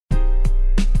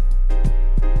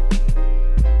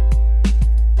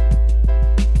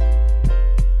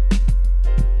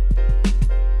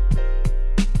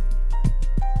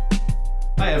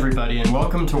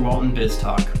welcome to Walton Biz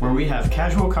Talk, where we have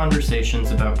casual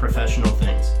conversations about professional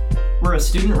things. We're a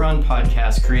student-run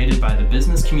podcast created by the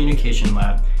Business Communication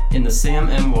Lab in the Sam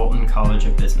M. Walton College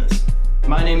of Business.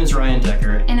 My name is Ryan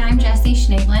Decker. And I'm Jessie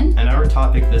Schneblin. And our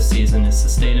topic this season is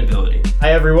sustainability.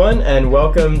 Hi everyone, and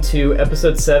welcome to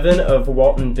episode 7 of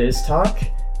Walton Biz Talk.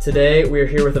 Today we're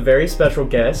here with a very special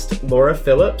guest, Laura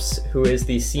Phillips, who is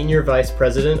the Senior Vice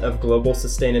President of Global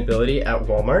Sustainability at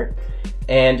Walmart.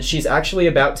 And she's actually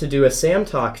about to do a SAM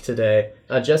Talk today.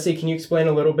 Jessie, can you explain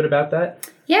a little bit about that?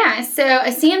 Yeah, so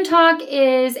a SAM Talk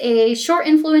is a short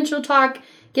influential talk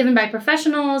given by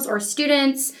professionals or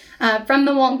students from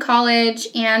the Walton College,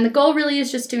 and the goal really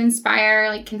is just to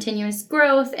inspire continuous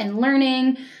growth and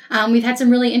learning. We've had some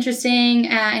really interesting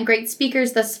and great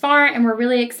speakers thus far, and we're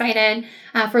really excited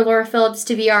for Laura Phillips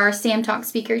to be our SAM Talk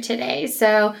speaker today.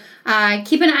 So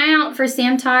keep an eye out for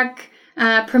SAM Talk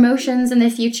promotions in the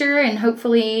future, and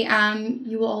hopefully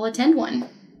you will all attend one.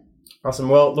 Awesome.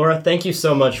 Well, Laura, thank you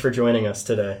so much for joining us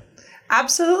today.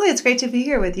 Absolutely. It's great to be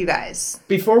here with you guys.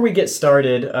 Before we get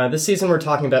started, this season we're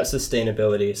talking about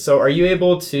sustainability. So are you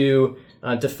able to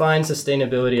define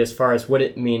sustainability as far as what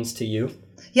it means to you?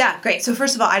 Yeah, great. So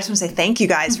first of all, I just want to say thank you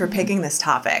guys for picking this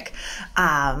topic.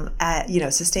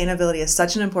 Sustainability is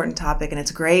such an important topic, and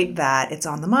it's great that it's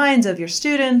on the minds of your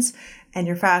students and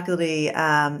your faculty,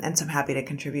 and so I'm happy to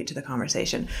contribute to the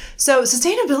conversation. So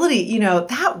sustainability,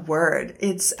 that word,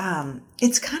 it's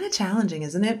kind of challenging,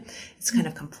 isn't it? It's kind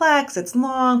of complex, it's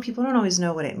long, people don't always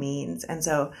know what it means. And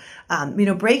so,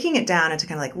 breaking it down into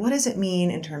kind of what does it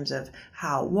mean in terms of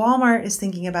how Walmart is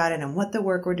thinking about it and what the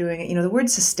work we're doing, the word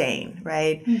sustain,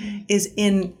 right, is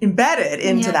embedded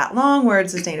into that long word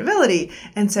sustainability.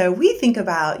 And so we think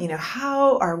about,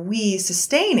 how are we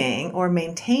sustaining or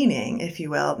maintaining, if you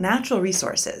will, natural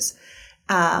resources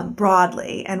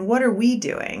broadly, and what are we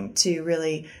doing to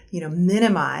really,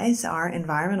 minimize our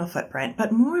environmental footprint?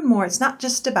 But more and more, it's not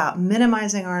just about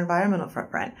minimizing our environmental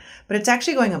footprint, but it's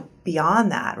actually going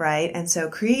beyond that, right? And so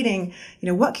creating,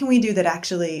 what can we do that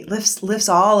actually lifts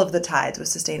all of the tides with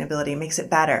sustainability, makes it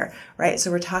better, right? So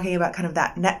we're talking about kind of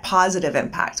that net positive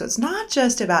impact. So it's not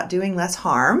just about doing less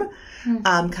harm,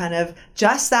 kind of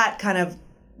just that kind of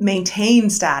maintain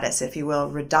status, if you will,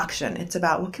 reduction. It's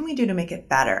about what can we do to make it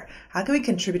better? How can we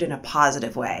contribute in a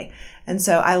positive way? And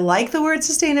so I like the word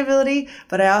sustainability,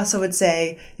 but I also would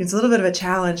say it's a little bit of a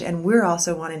challenge, and we're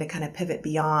also wanting to kind of pivot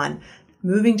beyond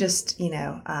moving just,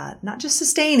 not just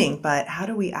sustaining, but how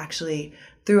do we actually,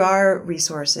 through our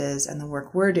resources and the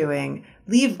work we're doing,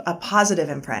 leave a positive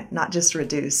imprint, not just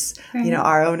reduce,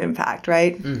 our own impact,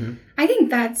 right? Mm-hmm. I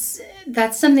think that's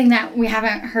something that we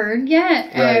haven't heard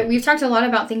yet. Right. We've talked a lot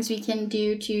about things we can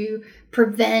do to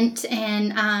prevent,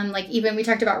 and even we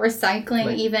talked about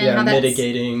recycling, how that's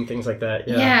mitigating, things like that.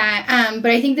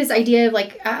 But I think this idea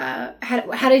of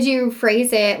how did you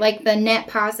phrase it, the net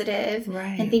positive,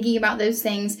 right, and thinking about those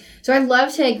things. So I'd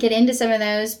love to get into some of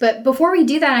those, but before we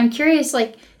do that, I'm curious,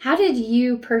 how did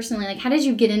you personally, how did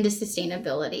you get into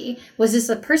sustainability? Was this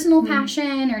a personal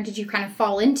passion, or did you kind of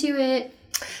fall into it?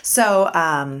 So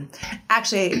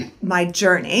actually, my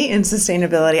journey in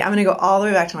sustainability, I'm going to go all the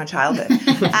way back to my childhood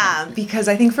because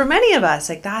I think for many of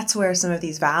us, that's where some of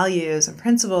these values and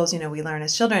principles, we learn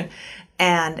as children.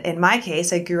 And in my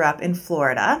case, I grew up in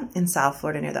Florida, in South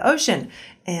Florida near the ocean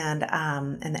and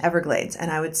the Everglades.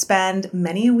 And I would spend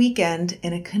many a weekend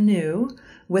in a canoe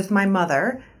with my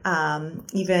mother, canoeing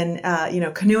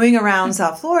around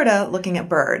South Florida, looking at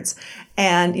birds.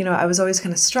 And, I was always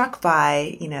kind of struck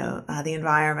by, the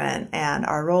environment and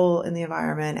our role in the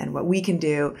environment and what we can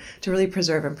do to really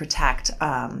preserve and protect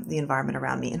the environment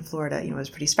around me. In Florida, it was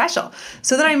pretty special.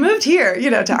 So then I moved here,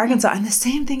 to Arkansas, and the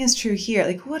same thing is true here.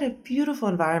 What a beautiful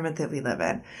environment that we live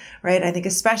in, right? I think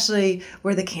especially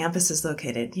where the campus is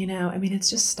located, it's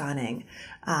just stunning.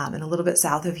 And a little bit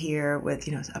south of here with,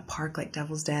 a park like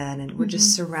Devil's Den, and we're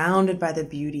just surrounded by the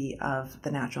beauty of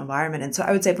the natural environment. And so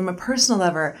I would say from a personal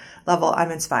level,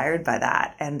 I'm inspired by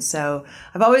that. And so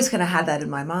I've always kind of had that in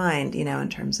my mind, in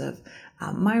terms of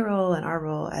my role and our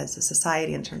role as a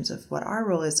society, in terms of what our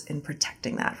role is in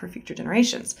protecting that for future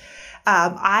generations.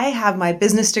 I have my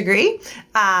business degree,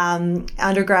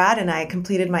 undergrad, and I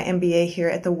completed my MBA here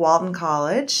at the Walton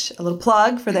College. A little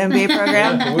plug for the MBA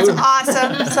program. It's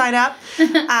awesome. Sign up.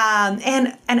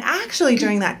 And actually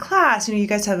during that class, you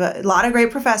guys have a lot of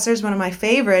great professors. One of my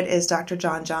favorite is Dr.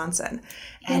 John Johnson.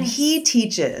 And he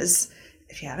teaches,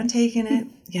 if you haven't taken it,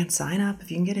 again, sign up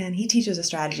if you can get in. He teaches a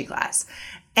strategy class.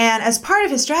 And as part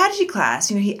of his strategy class,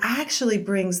 he actually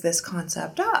brings this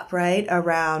concept up, right,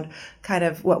 around kind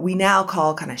of what we now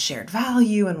call kind of shared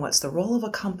value and what's the role of a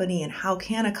company and how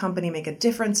can a company make a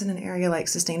difference in an area like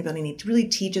sustainability. And he really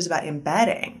teaches about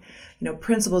embedding,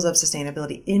 principles of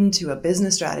sustainability into a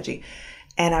business strategy.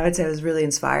 And I would say I was really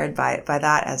inspired by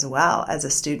that as well as a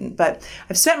student. But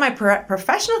I've spent my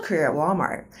professional career at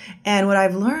Walmart. And what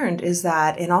I've learned is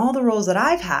that in all the roles that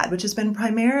I've had, which has been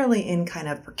primarily in kind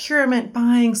of procurement,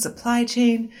 buying, supply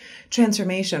chain,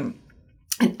 transformation,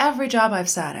 in every job I've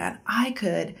sat at, I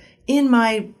could, in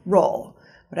my role,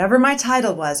 whatever my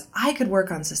title was, I could work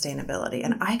on sustainability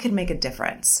and I could make a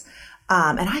difference.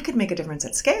 And I could make a difference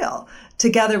at scale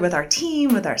together with our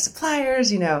team, with our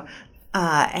suppliers, and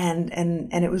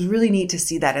it was really neat to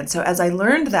see that. And so as I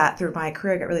learned that through my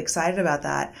career, I got really excited about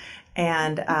that,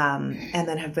 and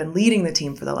then have been leading the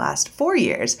team for the last 4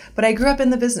 years. But I grew up in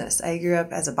the business. I grew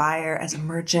up as a buyer, as a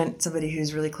merchant, somebody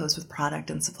who's really close with product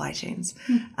and supply chains,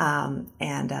 and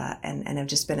have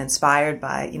just been inspired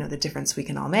by the difference we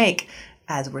can all make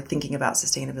as we're thinking about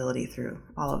sustainability through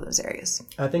all of those areas.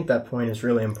 I think that point is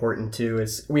really important too.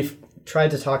 Is we've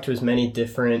tried to talk to as many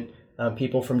different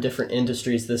people from different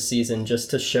industries this season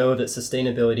just to show that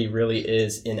sustainability really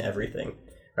is in everything,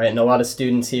 right? And a lot of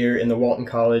students here in the Walton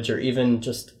College, or even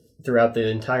just throughout the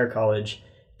entire college,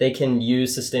 they can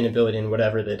use sustainability in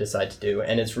whatever they decide to do.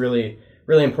 And it's really,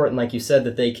 really important, like you said,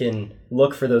 that they can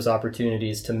look for those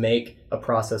opportunities to make a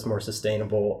process more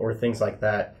sustainable or things like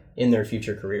that in their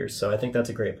future careers. So I think that's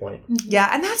a great point. Yeah,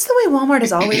 and that's the way Walmart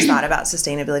has always thought about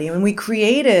sustainability. When we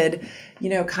created,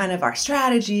 kind of our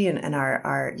strategy and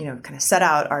our kind of set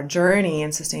out our journey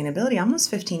in sustainability almost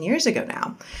 15 years ago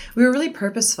now, we were really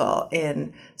purposeful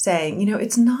in saying,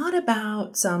 it's not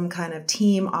about some kind of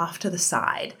team off to the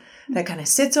side that kind of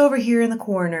sits over here in the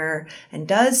corner and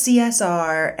does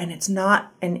CSR, and it's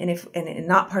not and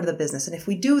not part of the business. And if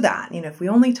we do that, if we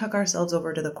only took ourselves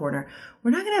over to the corner,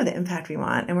 we're not going to have the impact we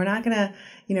want, and we're not going to,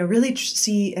 really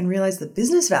see and realize the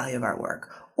business value of our work,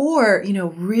 or,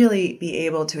 really be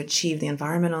able to achieve the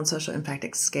environmental and social impact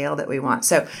at scale that we want.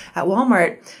 So at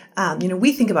Walmart,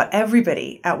 we think about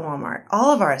everybody at Walmart,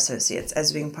 all of our associates,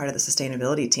 as being part of the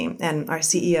sustainability team. And our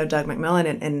CEO, Doug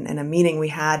McMillan, in a meeting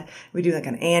we do like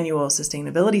an annual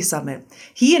sustainability summit.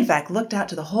 He, in fact, looked out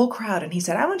to the whole crowd and he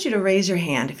said, I want you to raise your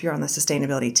hand if you're on the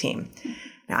sustainability team.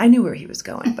 Now, I knew where he was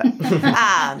going, but,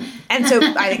 and so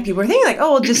I think people were thinking like,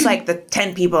 oh, well, just like the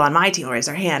 10 people on my team will raise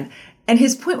their hand. And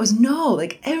his point was, no,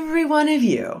 like every one of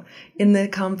you in the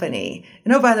company.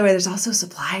 And oh, by the way, there's also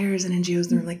suppliers and NGOs,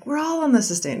 and they're like, we're all on the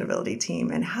sustainability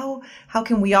team. And how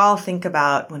can we all think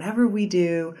about whenever we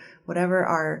do, whatever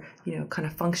our, kind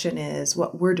of function is,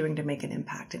 what we're doing to make an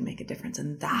impact and make a difference.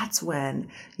 And that's when,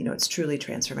 it's truly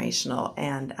transformational.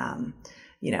 And,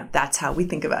 that's how we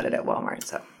think about it at Walmart.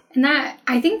 So. And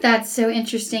I think that's so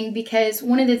interesting, because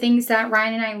one of the things that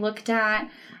Ryan and I looked at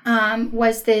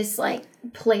was this like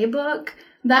playbook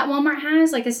that Walmart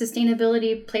has, like a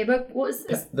sustainability playbook. What was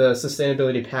this? The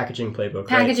sustainability packaging playbook.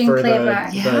 Packaging right? For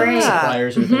playbook. the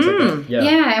suppliers or things like that.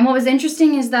 Yeah, and what was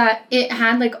interesting is that it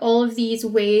had like all of these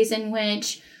ways in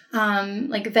which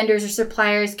like vendors or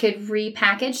suppliers could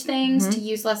repackage things to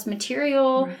use less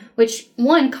material, which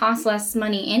one costs less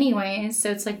money anyways.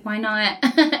 So it's like, why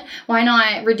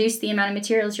not reduce the amount of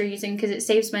materials you're using because it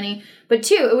saves money? But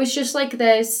two, it was just like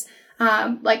this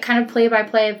like kind of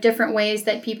play-by-play of different ways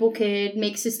that people could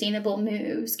make sustainable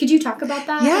moves. Could you talk about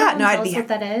that? Yeah, no, Tell us what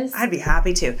that is. I'd be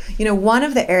happy to. One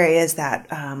of the areas that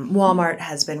Walmart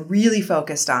has been really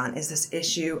focused on is this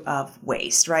issue of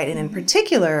waste, right? And in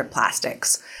particular,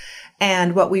 plastics.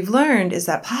 And what we've learned is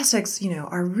that plastics,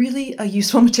 are really a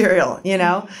useful material,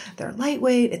 They're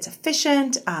lightweight, it's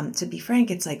efficient. To be frank,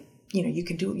 it's like, you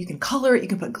can color it, you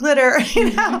can put glitter,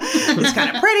 it's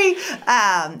kind of pretty.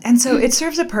 And so it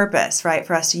serves a purpose, right,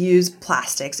 for us to use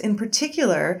plastics, in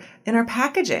particular in our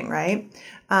packaging, right?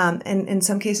 And in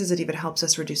some cases, it even helps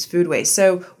us reduce food waste.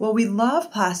 So while we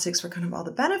love plastics for kind of all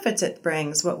the benefits it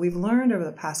brings, what we've learned over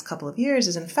the past couple of years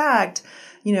is, in fact,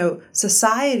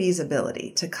 society's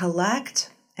ability to collect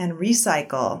and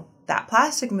recycle that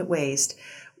plastic waste,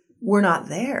 we're not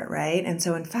there, right? And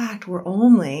so, in fact, we're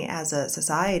only, as a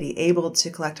society, able to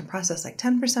collect and process like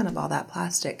 10% of all that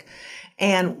plastic.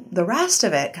 And the rest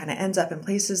of it kind of ends up in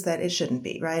places that it shouldn't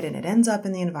be, right? And it ends up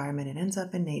in the environment, it ends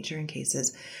up in nature in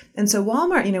cases. And so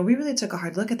Walmart, we really took a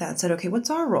hard look at that and said, okay,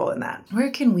 what's our role in that? Where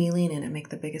can we lean in and make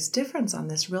the biggest difference on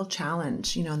this real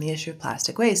challenge, on the issue of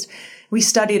plastic waste? We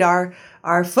studied our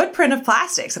footprint of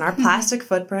plastics, and our plastic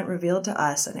footprint revealed to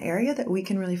us an area that we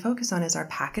can really focus on is our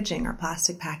packaging, our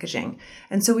plastic packaging.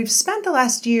 And so we've spent the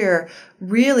last year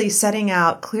really setting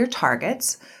out clear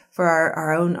targets for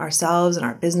for ourselves and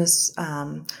our business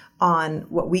on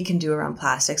what we can do around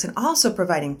plastics, and also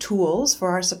providing tools for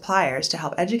our suppliers to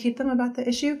help educate them about the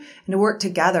issue and to work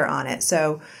together on it.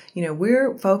 So,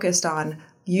 we're focused on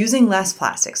using less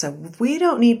plastic. So if we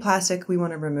don't need plastic, we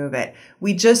want to remove it.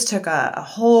 We just took a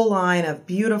whole line of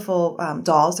beautiful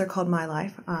dolls, they're called My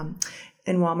Life,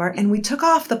 in Walmart, and we took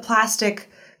off the plastic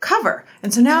cover.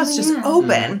 And so now it's just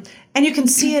open, and you can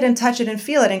see it and touch it and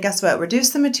feel it. And guess what?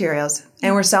 Reduce the materials,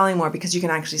 and we're selling more because you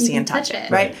can actually see and touch it,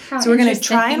 right? So we're going to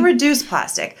try and reduce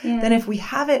plastic. Then if we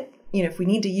have it, if we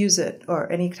need to use it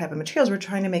or any type of materials, we're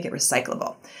trying to make it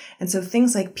recyclable. And so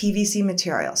things like PVC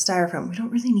material, styrofoam, we don't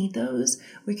really need those.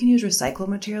 We can use recyclable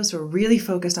materials. So we're really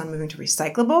focused on moving to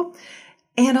recyclable.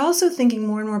 And also thinking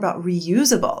more and more about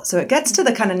reusable. So it gets to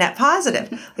the kind of net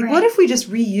positive. What if we just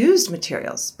reused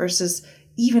materials versus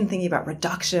even thinking about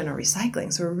reduction or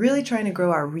recycling? So we're really trying to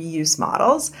grow our reuse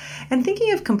models and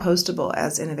thinking of compostable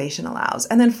as innovation allows.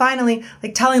 And then finally,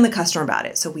 telling the customer about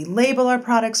it. So we label our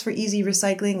products for easy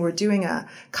recycling. We're doing a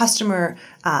customer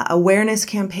awareness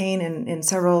campaign in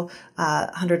several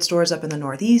hundred stores up in the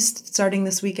Northeast starting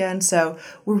this weekend. So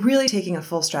we're really taking a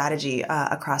full strategy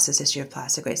across this issue of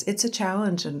plastic waste. It's a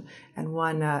challenge and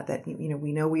one that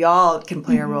we know we all can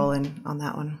play a role in on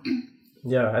that one.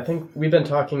 Yeah, I think we've been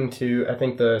talking to,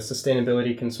 the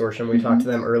Sustainability Consortium. We talked to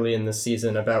them early in this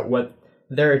season about what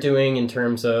they're doing in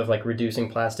terms of reducing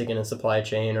plastic in a supply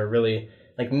chain, or really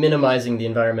minimizing the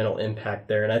environmental impact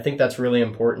there. And I think that's really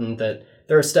important, that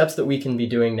there are steps that we can be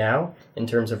doing now in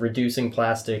terms of reducing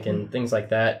plastic and things like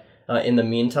that. In the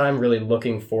meantime, really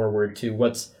looking forward to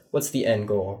what's the end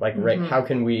goal? How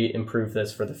can we improve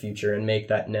this for the future and make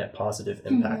that net positive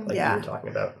impact you were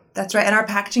talking about? That's right. And our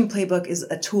packaging playbook is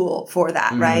a tool for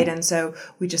that, right? And so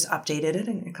we just updated it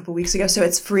a couple of weeks ago. So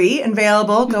it's free and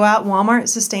available. Go out, Walmart,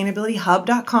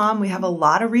 sustainabilityhub.com. We have a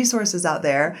lot of resources out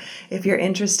there if you're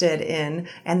interested in,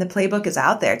 and the playbook is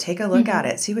out there. Take a look at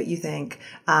it, see what you think.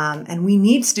 And we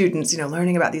need students,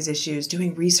 learning about these issues,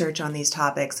 doing research on these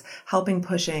topics,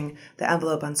 pushing the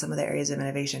envelope on some of the areas of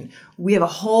innovation. We have a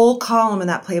whole column in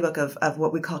that playbook of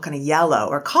what we call kind of yellow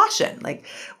or caution.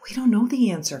 We don't know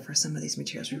the answer for some of these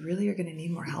materials. We really are going to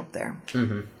need more help there.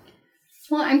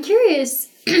 Well, I'm curious,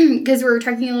 because we're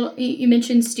talking a little, you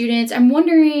mentioned students. I'm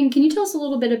wondering, can you tell us a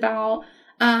little bit about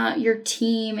your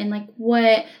team and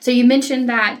so you mentioned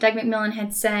that Doug McMillon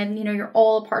had said, you're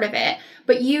all a part of it,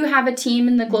 but you have a team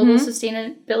in the Global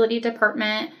Sustainability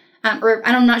Department, or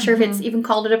I'm not sure if it's even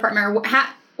called a department, or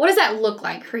what does that look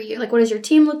like for you? What does your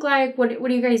team look like? What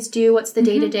do you guys do? What's the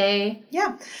day-to-day?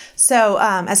 Yeah. So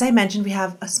as I mentioned, we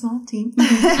have a small team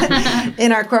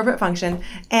in our corporate function.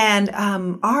 And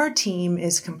our team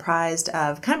is comprised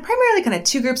of primarily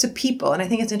two groups of people. And I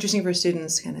think it's interesting for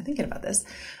students kind of thinking about this.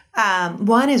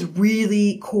 One is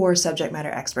really core subject matter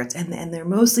experts, and they're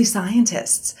mostly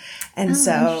scientists. And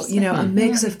a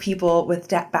mix of people with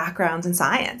backgrounds in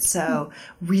science. So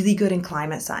really good in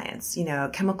climate science,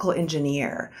 chemical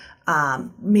engineer,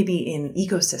 maybe in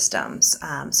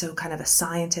ecosystems. So kind of a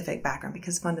scientific background,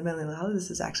 because fundamentally, a lot of this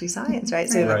is actually science, right?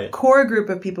 So a core group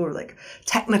of people who are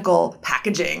technical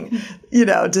packaging,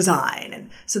 design. And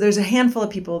so there's a handful of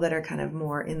people that are kind of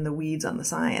more in the weeds on the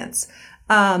science.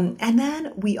 And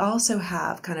then we also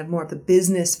have kind of more of the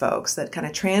business folks that kind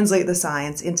of translate the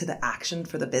science into the action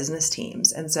for the business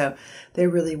teams. And so they're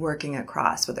really working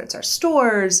across, whether it's our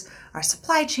stores, our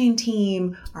supply chain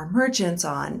team, our merchants,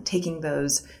 on taking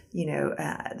those,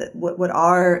 what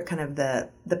are kind of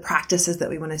the practices that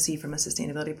we want to see from a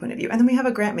sustainability point of view. And then we have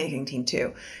a grant making team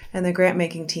too. And the grant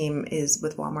making team is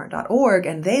with walmart.org,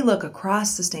 and they look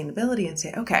across sustainability and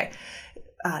say, okay,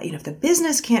 if the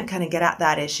business can't kind of get at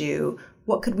that issue,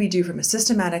 what could we do from a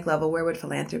systematic level? Where would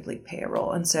philanthropy play a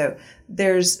role? And so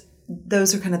those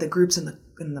are kind of the groups in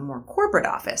the more corporate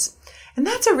office. And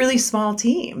that's a really small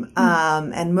team.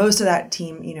 And most of that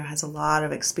team, has a lot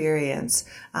of experience,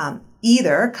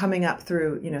 either coming up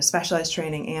through, specialized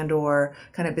training and or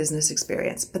kind of business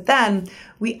experience. But then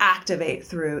we activate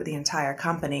through the entire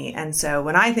company. And so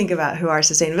when I think about who our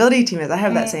sustainability team is, I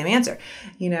have that same answer.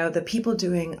 The people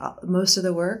doing most of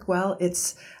the work, well,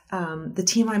 it's the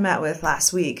team I met with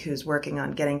last week who's working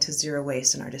on getting to zero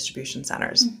waste in our distribution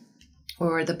centers.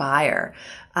 Or the buyer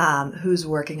who's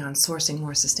working on sourcing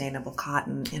more sustainable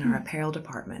cotton in our apparel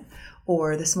department.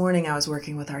 Or this morning I was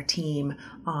working with our team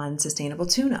on sustainable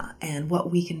tuna and what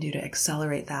we can do to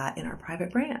accelerate that in our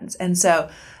private brands. And so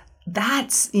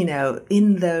that's,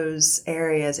 in those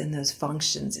areas, in those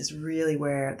functions is really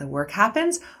where the work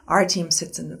happens. Our team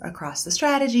sits across the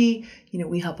strategy.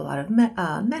 We help a lot of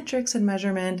metrics and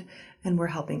measurement, and we're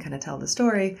helping kind of tell the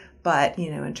story. But,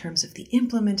 in terms of the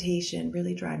implementation,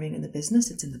 really driving in the business,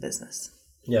 it's in the business.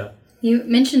 Yeah. You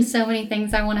mentioned so many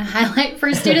things I want to highlight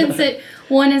for students.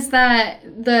 One is that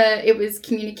it was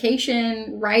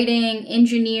communication, writing,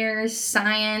 engineers,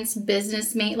 science,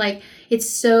 business, it's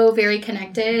so very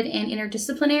connected and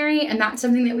interdisciplinary, and that's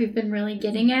something that we've been really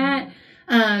getting at.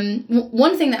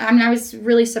 One thing that I was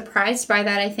really surprised by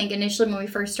that, I think, initially when we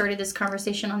first started this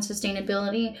conversation on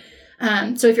sustainability.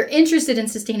 So if you're interested in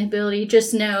sustainability,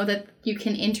 just know that you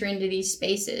can enter into these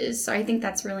spaces. So I think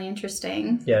that's really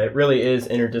interesting. Yeah, it really is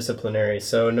interdisciplinary.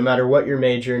 So no matter what your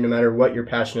major, no matter what you're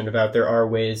passionate about, there are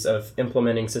ways of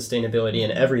implementing sustainability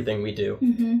in everything we do.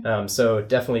 Mm-hmm. So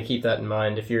definitely keep that in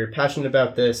mind. If you're passionate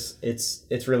about this,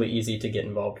 it's really easy to get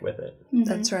involved with it. Mm-hmm.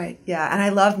 That's right. Yeah. And I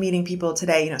love meeting people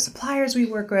today, suppliers we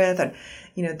work with, and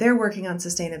they're working on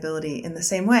sustainability in the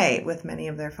same way with many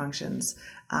of their functions.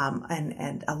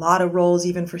 And a lot of roles,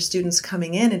 even for students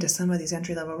coming into some of these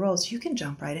entry-level roles, you can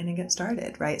jump right in and get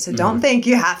started, right? So don't think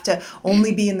you have to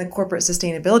only be in the corporate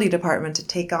sustainability department to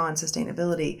take on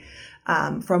sustainability.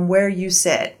 From where you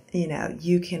sit,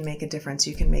 you can make a difference,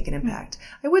 you can make an impact.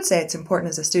 I would say it's important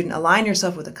as a student, align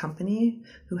yourself with a company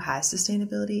who has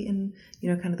sustainability in,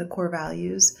 kind of the core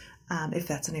values. If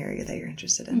that's an area that you're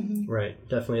interested in. Mm-hmm. Right,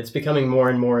 definitely. It's becoming more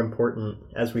and more important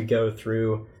as we go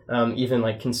through.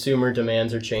 Even consumer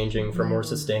demands are changing for more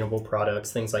sustainable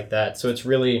products, things like that. So it's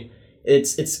really,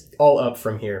 it's all up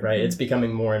from here, right? Mm-hmm. It's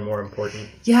becoming more and more important.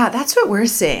 Yeah, that's what we're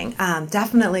seeing.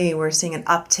 Definitely, we're seeing an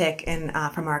uptick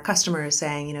from our customers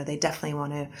saying, they definitely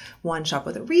want to, one, shop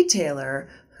with a retailer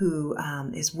who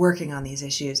is working on these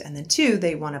issues, and then two,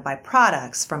 they want to buy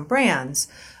products from brands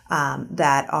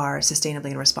that are sustainably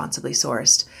and responsibly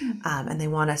sourced. And they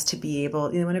want us to be able,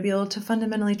 to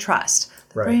fundamentally trust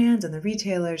the brands and the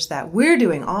retailers that we're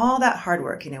doing all that hard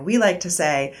work. We like to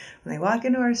say when they walk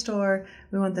into our store,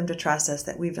 we want them to trust us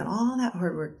that we've done all that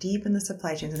hard work deep in the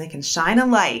supply chains, and they can shine a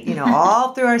light,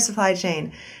 all through our supply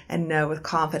chain and know with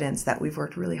confidence that we've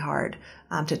worked really hard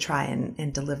to try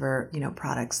and deliver,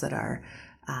 products that are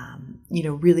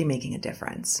really making a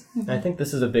difference. I think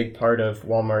this is a big part of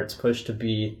Walmart's push to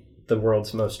be the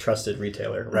world's most trusted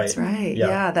retailer, right? That's right.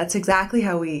 Yeah, that's exactly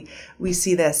how we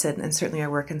see this, and certainly our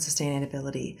work in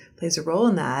sustainability plays a role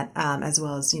in that, as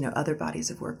well as, other bodies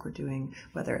of work we're doing,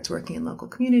 whether it's working in local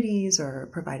communities or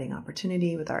providing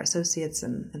opportunity with our associates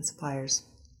and suppliers.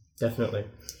 Definitely.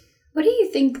 What do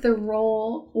you think the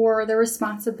role or the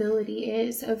responsibility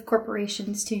is of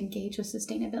corporations to engage with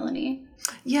sustainability?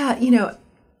 Yeah,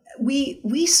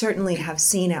 we certainly have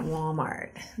seen at Walmart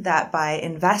that by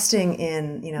investing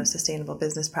in, sustainable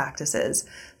business practices,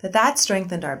 that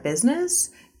strengthened our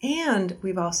business. And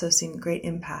we've also seen great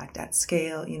impact at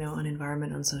scale, on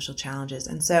environmental and social challenges.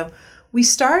 And so we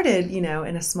started, in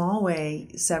a small way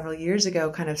several years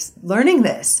ago, kind of learning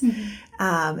this.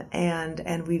 Mm-hmm.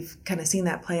 And we've kind of seen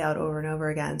that play out over and over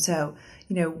again. So,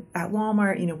 at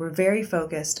Walmart, we're very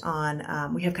focused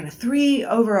on, we have kind of three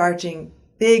overarching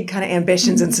big kind of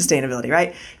ambitions in sustainability,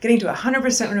 right? Getting to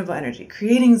 100% renewable energy,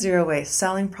 creating zero waste,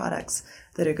 selling products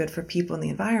that are good for people and the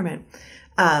environment.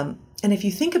 And if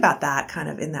you think about that kind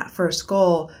of in that first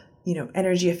goal,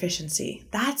 energy efficiency,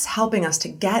 that's helping us to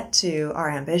get to our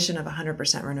ambition of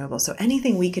 100% renewable. So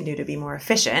anything we can do to be more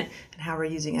efficient in how we're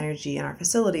using energy in our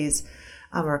facilities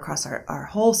or across our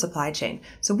whole supply chain.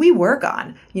 So we work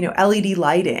on, LED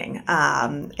lighting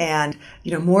and,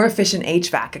 more efficient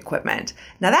HVAC equipment.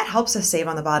 Now that helps us save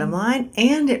on the bottom line,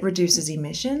 and it reduces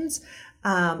emissions,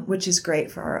 which is great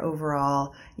for our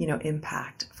overall,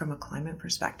 impact from a climate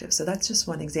perspective. So that's just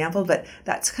one example, but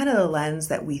that's kind of the lens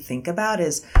that we think about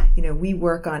is, we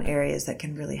work on areas that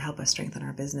can really help us strengthen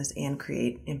our business and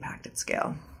create impact at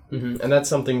scale. Mm-hmm. And that's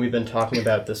something we've been talking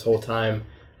about this whole time.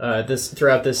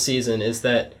 Throughout this season is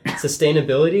that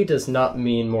sustainability does not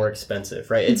mean more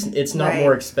expensive, right? It's not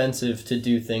more expensive to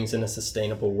do things in a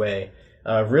sustainable way.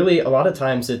 Really, a lot of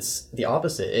times it's the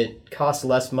opposite. It costs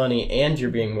less money and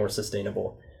you're being more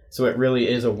sustainable. So it really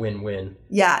is a win-win.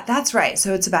 Yeah, that's right.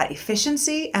 So it's about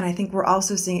efficiency. And I think we're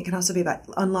also seeing it can also be about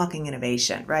unlocking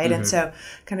innovation, right? Mm-hmm. And so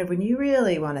kind of when you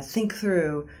really want to think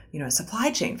through, a supply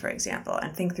chain, for example,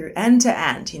 and think through end to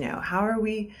end, how are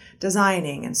we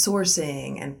designing and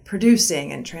sourcing and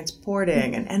producing and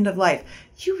transporting and end of life?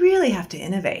 You really have to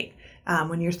innovate.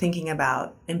 When you're thinking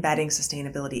about embedding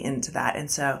sustainability into that.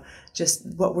 And so just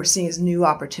what we're seeing is new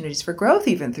opportunities for growth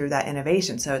even through that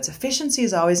innovation. So it's efficiency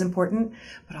is always important,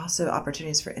 but also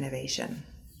opportunities for innovation.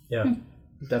 Yeah.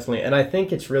 Definitely. And I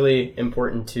think it's really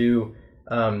important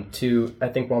I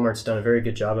think Walmart's done a very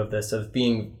good job of this, of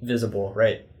being visible,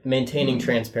 right? Maintaining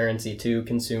transparency to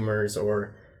consumers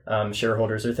or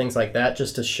shareholders or things like that,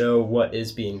 just to show what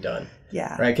is being done.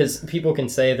 Yeah. Right? Because people can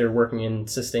say they're working in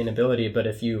sustainability, but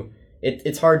if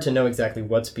it's hard to know exactly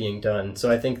what's being done.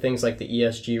 So I think things like the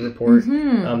ESG report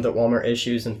that Walmart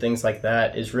issues and things like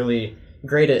that is really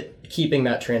great at keeping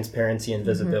that transparency and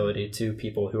visibility to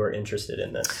people who are interested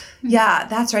in this. Yeah,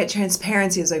 that's right.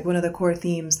 Transparency is like one of the core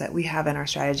themes that we have in our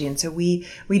strategy. And so we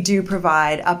do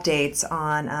provide updates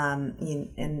on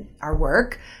in our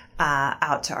work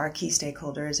out to our key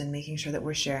stakeholders and making sure that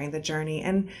we're sharing the journey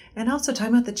and also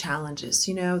talking about the challenges.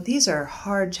 These are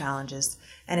hard challenges.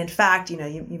 And in fact,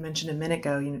 you mentioned a minute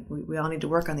ago, we all need to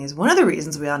work on these. One of the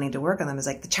reasons we all need to work on them is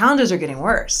like the challenges are getting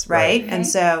worse, right? And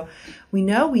so we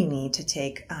know we need to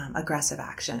take aggressive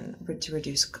action to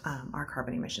reduce our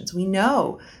carbon emissions. We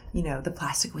know, the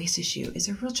plastic waste issue is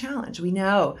a real challenge. We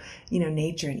know,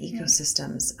 nature and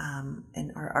ecosystems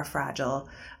and are fragile.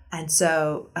 And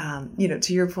so,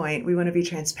 to your point, we want to be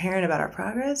transparent about our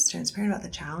progress, transparent about the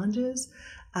challenges,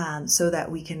 so that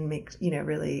we can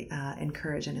really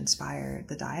encourage and inspire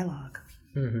the dialogue.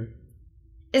 Mm-hmm.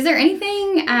 Is there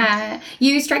anything,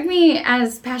 you strike me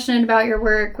as passionate about your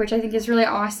work, which I think is really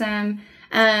awesome.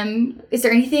 Is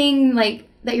there anything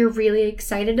that you're really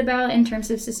excited about in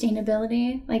terms of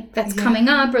sustainability, that's coming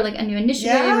up, or a new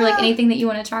initiative, or anything that you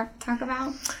want to talk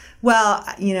about? Well,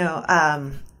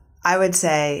 I would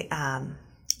say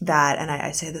that, and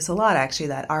I say this a lot actually,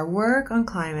 that our work on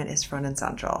climate is front and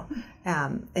central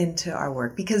into our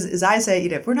work. Because as I say,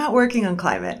 if we're not working on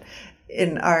climate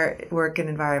in our work and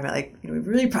environment, we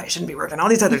really probably shouldn't be working on all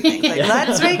these other things.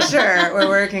 Let's make sure we're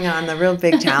working on the real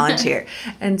big challenge here.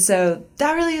 And so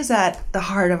that really is at the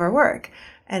heart of our work.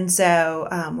 And so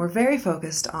we're very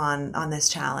focused on this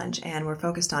challenge, and we're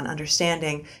focused on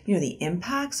understanding, the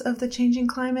impacts of the changing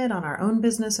climate on our own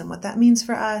business and what that means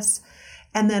for us.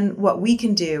 And then what we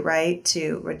can do, right,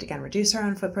 to, again, reduce our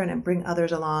own footprint and bring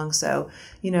others along. So,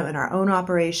 in our own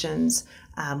operations,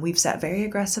 we've set very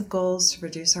aggressive goals to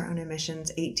reduce our own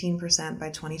emissions, 18% by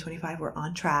 2025. We're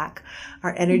on track.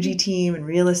 Our energy team and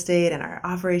real estate and our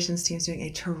operations team is doing a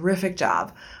terrific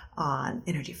job on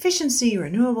energy efficiency,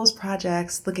 renewables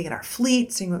projects, looking at our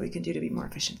fleet, seeing what we can do to be more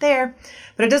efficient there.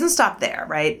 But it doesn't stop there,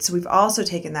 right? So we've also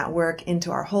taken that work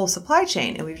into our whole supply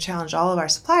chain, and we've challenged all of our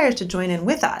suppliers to join in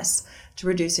with us to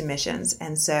reduce emissions.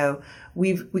 And so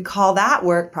we call that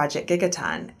work Project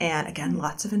Gigaton. And again,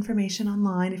 lots of information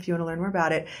online if you want to learn more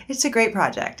about it. It's a great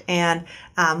project. And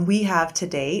we have to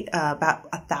date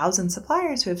about 1,000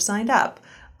 suppliers who have signed up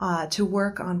to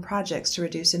work on projects to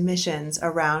reduce emissions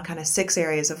around kind of 6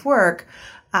 areas of work,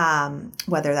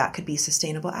 whether that could be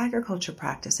sustainable agriculture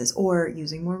practices or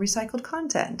using more recycled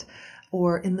content,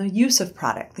 or in the use of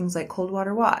product, things like cold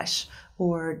water wash,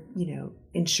 or,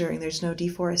 ensuring there's no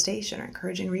deforestation or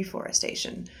encouraging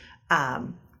reforestation.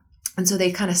 And so they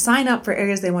kind of sign up for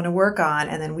areas they want to work on,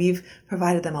 and then we've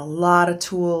provided them a lot of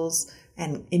tools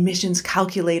and emissions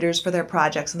calculators for their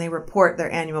projects, and they report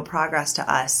their annual progress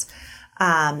to us.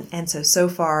 And so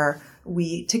far,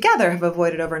 we together have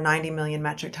avoided over 90 million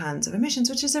metric tons of emissions,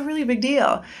 which is a really big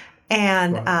deal.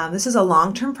 And this is a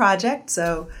long-term project,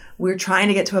 so we're trying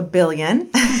to get to 1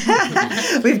 billion.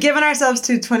 We've given ourselves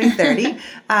to 2030.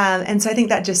 And so I think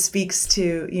that just speaks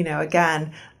to,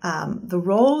 again, the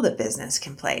role that business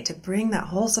can play to bring that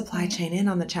whole supply chain in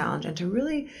on the challenge and to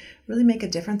really, really make a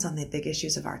difference on the big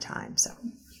issues of our time. So,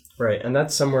 right. And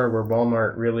that's somewhere where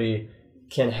Walmart really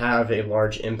can have a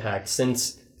large impact,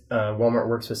 since Walmart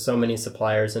works with so many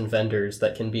suppliers and vendors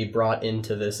that can be brought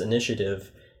into this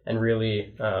initiative and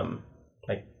really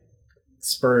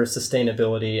spur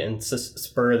sustainability and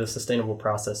spur the sustainable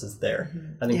processes there.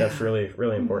 I think that's really,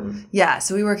 really important. Yeah,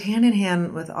 so we work hand in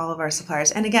hand with all of our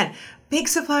suppliers. And again, big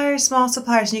suppliers, small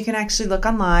suppliers, and you can actually look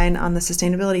online on the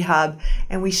Sustainability Hub,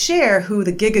 and we share who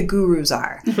the Giga Gurus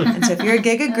are. And so if you're a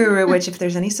Giga Guru, which if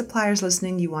there's any suppliers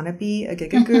listening, you want to be a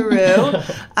Giga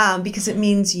Guru, because it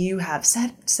means you have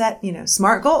set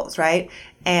smart goals, right?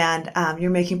 And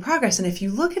you're making progress. And if you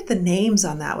look at the names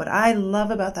on that, what I love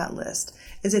about that list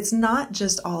is it's not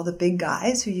just all the big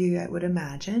guys who you would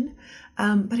imagine,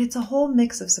 but it's a whole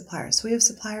mix of suppliers. So we have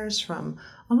suppliers from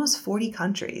almost 40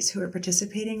 countries who are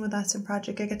participating with us in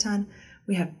Project Gigaton.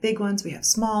 We have big ones, we have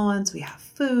small ones, we have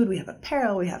food, we have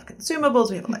apparel, we have consumables,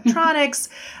 we have electronics,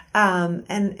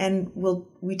 and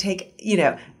we take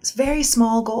very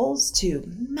small goals to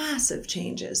massive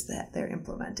changes that they're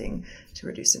implementing to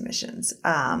reduce emissions.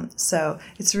 So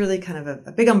it's really kind of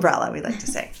a big umbrella, we like to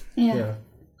say. Yeah.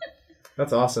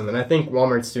 That's awesome. And I think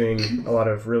Walmart's doing a lot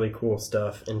of really cool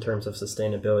stuff in terms of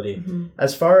sustainability.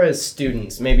 As far as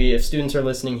students, maybe if students are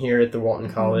listening here at the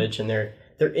Walton College and they're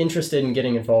interested in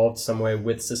getting involved some way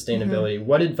with sustainability,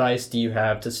 what advice do you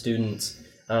have to students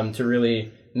to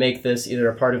really make this either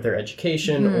a part of their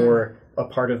education or a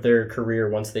part of their career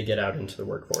once they get out into the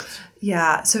workforce?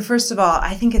 Yeah. So first of all,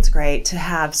 I think it's great to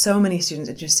have so many students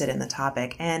interested in the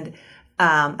topic. And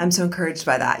I'm so encouraged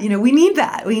by that. We need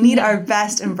that. We need our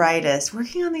best and brightest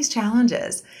working on these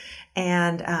challenges.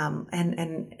 And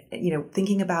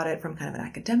thinking about it from kind of an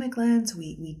academic lens,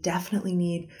 we definitely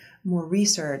need more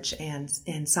research and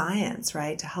science,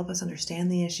 right, to help us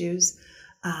understand the issues.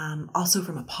 Also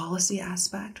from a policy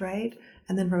aspect, right,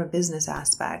 and then from a business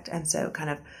aspect. And so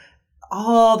kind of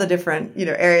all the different,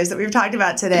 areas that we've talked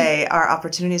about today are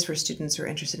opportunities for students who are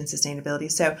interested in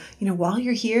sustainability. So, while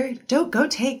you're here, go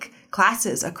take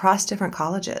classes across different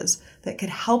colleges that could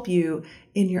help you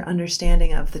in your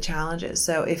understanding of the challenges.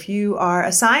 So if you are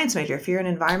a science major, if you're an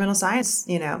environmental science,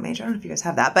 major, I don't know if you guys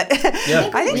have that, but yeah,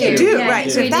 I think you do, yeah, right?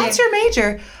 do. So if that's your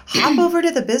major, hop over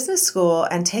to the business school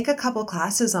and take a couple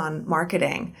classes on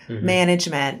marketing,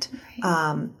 management,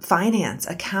 finance,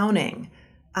 accounting.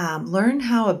 Learn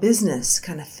how a business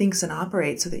kind of thinks and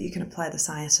operates so that you can apply the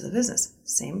science to the business.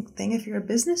 Same thing if you're a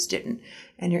business student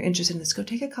and you're interested in this, go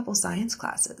take a couple science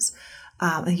classes.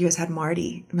 I think you guys had Matt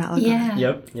Lacon.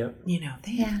 Yeah. Yep.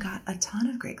 They've got a ton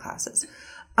of great classes.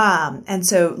 And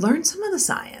so learn some of the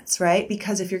science, right?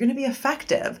 Because if you're going to be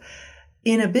effective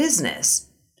in a business,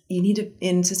 in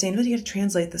sustainability, you got to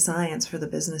translate the science for the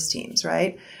business teams,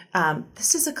 right?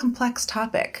 This is a complex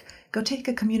topic. Go take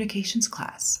a communications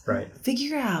class. Right.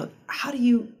 Figure out how do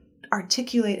you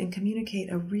articulate and communicate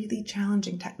a really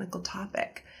challenging technical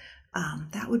topic.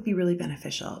 That would be really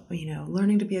beneficial.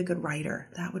 Learning to be a good writer,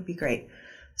 that would be great.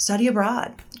 Study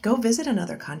abroad. Go visit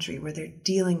another country where they're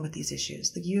dealing with these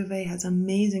issues. The U of A has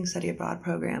amazing study abroad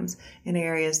programs in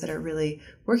areas that are really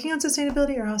working on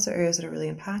sustainability or also areas that are really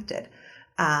impacted.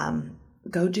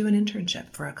 Go do an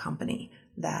internship for a company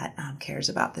that cares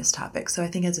about this topic. So I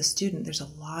think as a student, there's a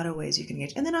lot of ways you can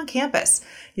engage. And then on campus,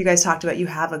 you guys talked about you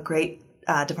have a great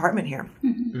department here.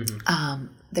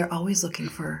 They're always looking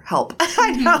for help.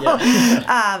 I know.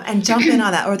 And jump in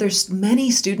on that. Or there's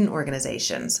many student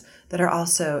organizations that are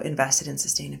also invested in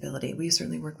sustainability. We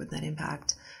certainly work with Net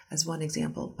Impact as one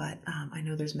example, but I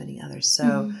know there's many others.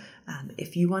 So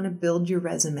if you want to build your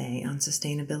resume on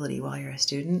sustainability while you're a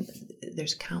student,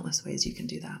 there's countless ways you can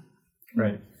do that.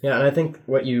 Right. Yeah, and I think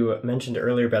what you mentioned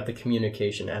earlier about the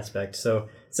communication aspect. So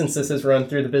since this is run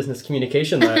through the Business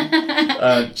Communication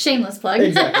Lab. Shameless plug.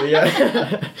 Exactly,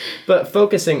 yeah. But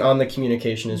focusing on the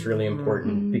communication is really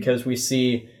important because we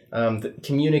see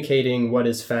communicating what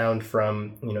is found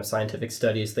from, scientific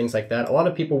studies, things like that. A lot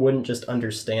of people wouldn't just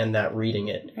understand that reading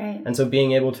it. Right. And so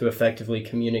being able to effectively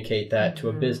communicate that to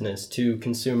a business, to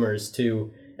consumers,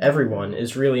 to everyone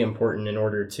is really important in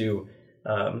order to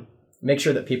make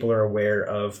sure that people are aware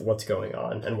of what's going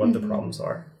on and what the problems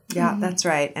are. Yeah, that's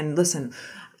right. And listen,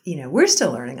 we're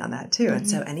still learning on that too. And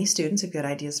so any students have good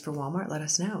ideas for Walmart, let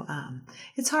us know.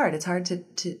 It's hard. It's hard to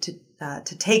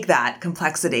take that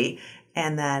complexity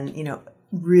and then,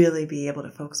 really be able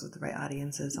to focus with the right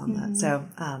audiences on that. So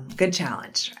good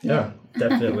challenge. Yeah,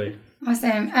 definitely.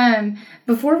 Awesome.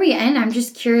 Before we end, I'm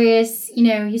just curious,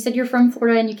 you said you're from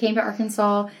Florida and you came to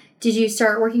Arkansas. Did you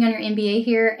start working on your MBA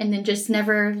here and then just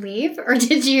never leave? Or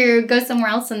did you go somewhere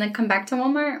else and then come back to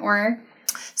Walmart? Or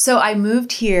So I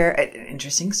moved here.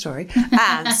 Interesting story.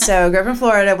 So I grew up in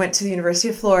Florida, went to the University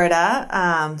of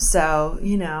Florida. So,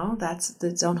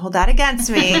 don't hold that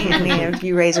against me,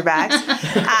 you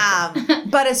Razorbacks.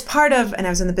 But as part of, and I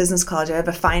was in the business college, I have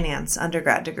a finance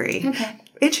undergrad degree. Okay.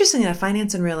 Interestingly enough,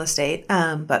 finance and real estate.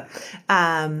 And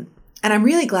I'm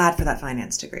really glad for that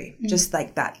finance degree. Just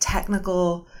like that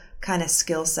technical kind of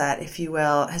skill set, if you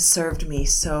will, has served me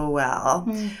so well.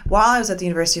 While I was at the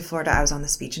University of Florida, I was on the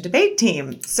speech and debate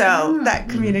team. So that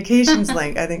communications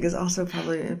link, I think, is also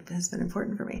probably has been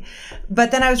important for me.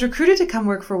 But then I was recruited to come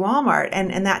work for Walmart.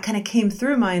 And that kind of came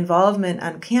through my involvement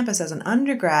on campus as an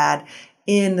undergrad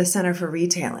in the Center for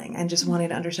Retailing and just wanting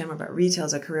to understand more about retail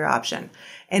as a career option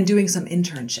and doing some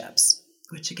internships,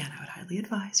 which again, I would highly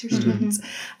advise your students.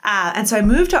 And so I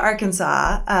moved to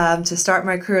Arkansas to start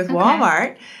my career with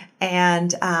Walmart.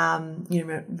 And,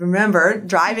 remember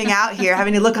driving out here,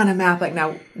 having to look on a map like, now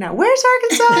where's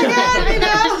Arkansas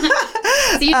again?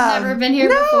 So you've never been here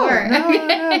before. No.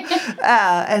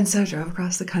 And so I drove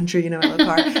across the country, in a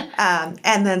car,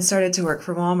 and then started to work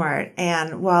for Walmart.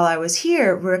 And while I was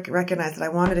here, recognized that I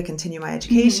wanted to continue my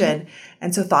education.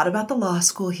 And so thought about the law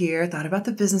school here, thought about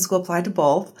the business school, applied to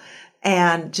both.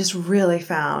 and just really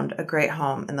found a great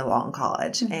home in the Walton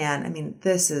College. And I mean,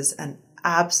 this is an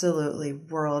absolutely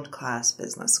world-class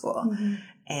business school.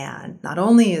 And not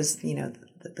only is,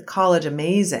 the college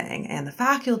amazing and the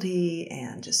faculty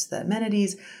and just the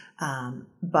amenities,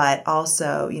 but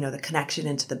also, the connection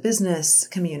into the business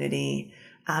community,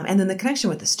 and then the connection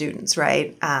with the students,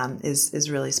 right,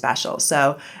 is really special.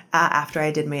 So after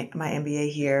I did my MBA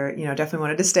here, definitely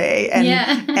wanted to stay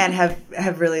and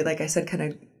have really, like I said, kind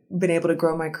of been able to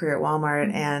grow my career at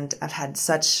Walmart. And I've had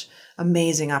such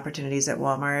amazing opportunities at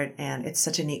Walmart, and it's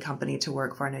such a neat company to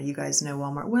work for. I know you guys know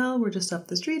Walmart well. We're just up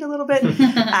the street a little bit,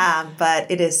 but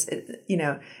it is,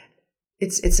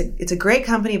 it's a great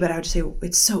company. But I would say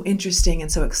it's so interesting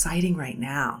and so exciting right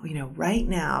now. Right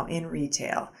now in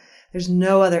retail, there's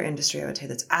no other industry I would say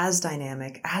that's as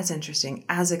dynamic, as interesting,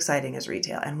 as exciting as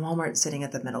retail, and Walmart's sitting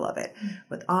at the middle of it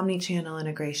with omni-channel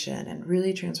integration and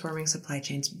really transforming supply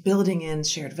chains, building in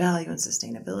shared value and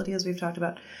sustainability, as we've talked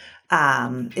about.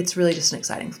 It's really just an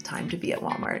exciting time to be at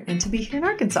Walmart and to be here in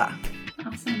Arkansas.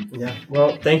 Awesome. Yeah.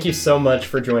 Well, thank you so much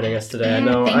for joining us today. I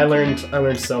know I learned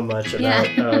so much about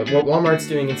what Walmart's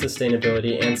doing in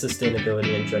sustainability and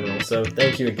sustainability in general. So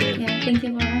thank you again. Yeah. Thank you,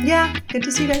 Laura. Yeah. Good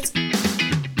to see you guys.